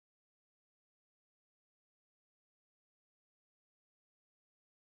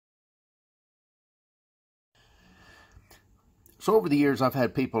So over the years, I've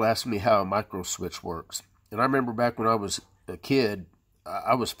had people ask me how a microswitch works. And I remember back when I was a kid,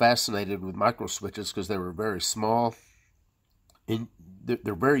 I was fascinated with microswitches because they were very small and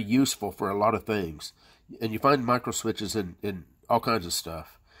they're very useful for a lot of things. And you find microswitches in all kinds of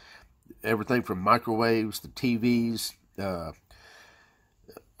stuff. Everything from microwaves to TVs,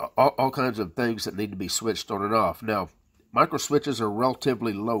 all kinds of things that need to be switched on and off. Now, microswitches are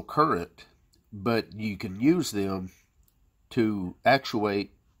relatively low current, but you can use them to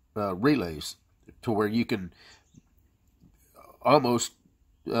actuate relays to where you can almost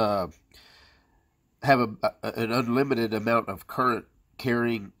have an unlimited amount of current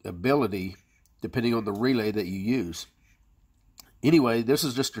carrying ability depending on the relay that you use. Anyway, this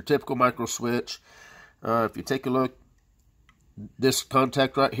is just your typical microswitch. If you take a look, this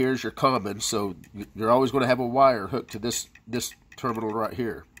contact right here is your common, so you're always going to have a wire hooked to this terminal right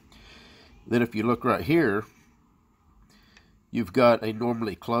here. Then if you look right here, you've got a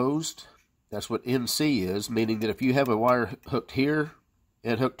normally closed. That's what NC is, meaning that if you have a wire hooked here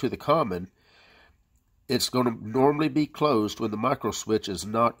and hooked to the common, it's going to normally be closed when the microswitch is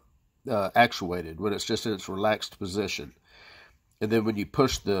not actuated, when it's just in its relaxed position. And then when you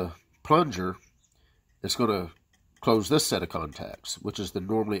push the plunger, it's going to close this set of contacts, which is the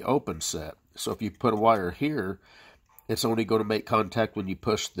normally open set. So if you put a wire here, it's only going to make contact when you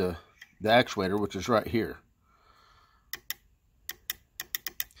push the actuator, which is right here.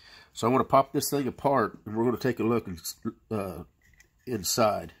 So I want to pop this thing apart, and we're going to take a look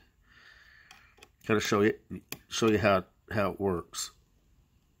inside. Kind of show you how it works.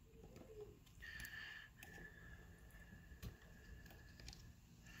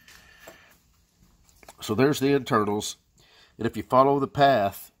 So there's the internals, and if you follow the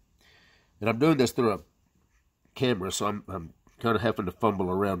path, and I'm doing this through a camera, so I'm kind of having to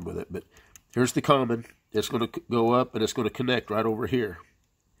fumble around with it, but here's the common. It's going to go up, and it's going to connect right over here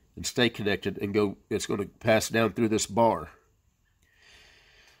and stay connected and go. It's going to pass down through this bar.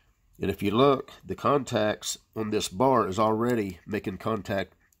 And if you look, the contacts on this bar is already making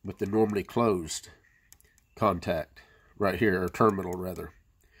contact with the normally closed contact right here, or terminal rather.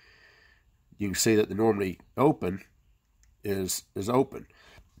 You can see that the normally open is open.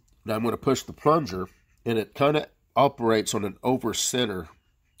 Now I'm going to push the plunger, and it kind of operates on an over-center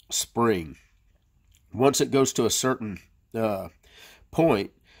spring. Once it goes to a certain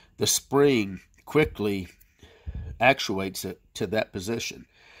point, the spring quickly actuates it to that position.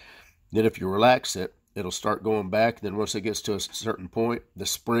 Then if you relax it, it'll start going back. Then once it gets to a certain point, the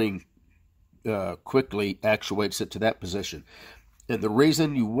spring quickly actuates it to that position. And the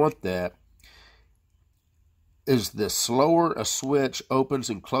reason you want that is the slower a switch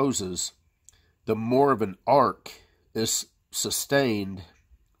opens and closes, the more of an arc is sustained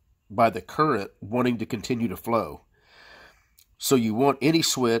by the current wanting to continue to flow. So you want any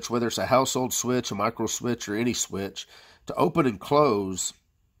switch, whether it's a household switch, a micro switch, or any switch, to open and close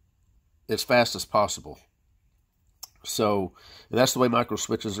as fast as possible. So that's the way micro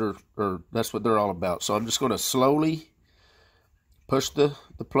switches are, that's what they're all about. So I'm just going to slowly push the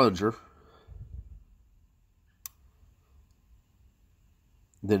plunger,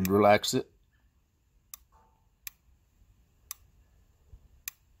 then relax it.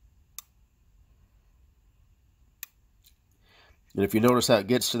 And if you notice how it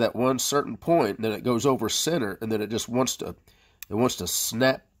gets to that one certain point, and then it goes over center, and then it just wants to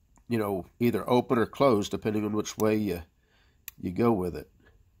snap, you know, either open or close, depending on which way you go with it.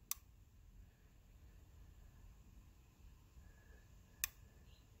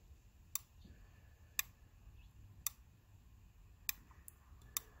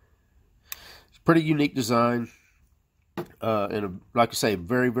 It's a pretty unique design, and like I say,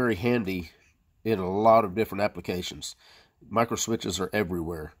 very, very handy in a lot of different applications. Micro switches are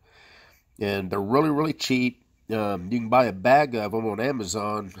everywhere, and they're really, really cheap. You can buy a bag of them on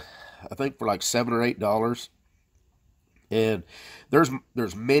Amazon, I think for like $7 or $8. And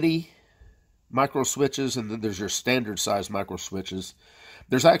there's many micro switches, and then there's your standard size micro switches.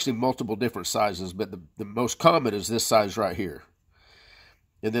 There's actually multiple different sizes, but the most common is this size right here.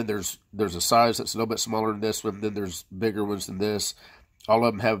 And then there's a size that's a little bit smaller than this one. Then there's bigger ones than this. All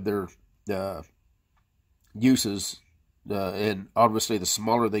of them have their uses. And obviously the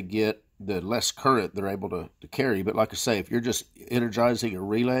smaller they get, the less current they're able to carry. But like I say, if you're just energizing a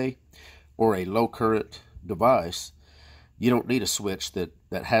relay or a low current device, you don't need a switch that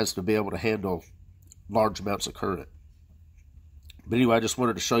has to be able to handle large amounts of current. But anyway, I just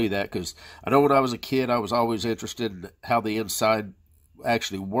wanted to show you that because I know when I was a kid, I was always interested in how the inside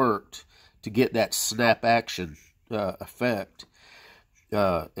actually worked to get that snap action effect,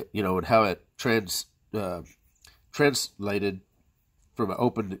 you know, and how it translated from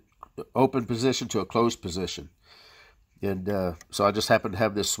an open position to a closed position. And so I just happened to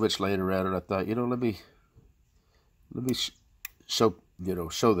have this switch laying around, and I thought, let me show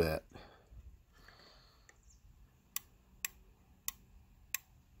that.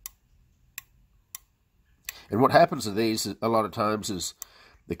 And what happens to these a lot of times is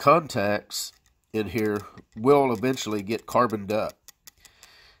the contacts in here will eventually get carboned up.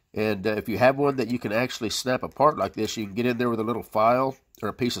 And if you have one that you can actually snap apart like this, you can get in there with a little file or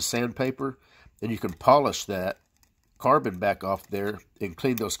a piece of sandpaper, and you can polish that carbon back off there and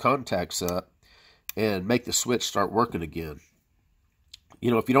clean those contacts up and make the switch start working again.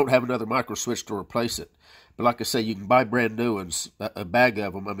 If you don't have another micro switch to replace it. But like I say, you can buy brand new ones, a bag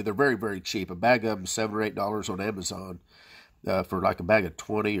of them. I mean, they're very, very cheap. A bag of them is $7 or $8 on Amazon for like a bag of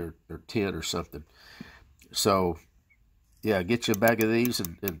 20 or 10 or something. So, yeah, get you a bag of these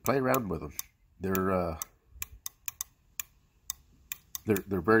and play around with them. They're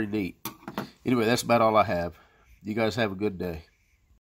very neat. Anyway, that's about all I have. You guys have a good day.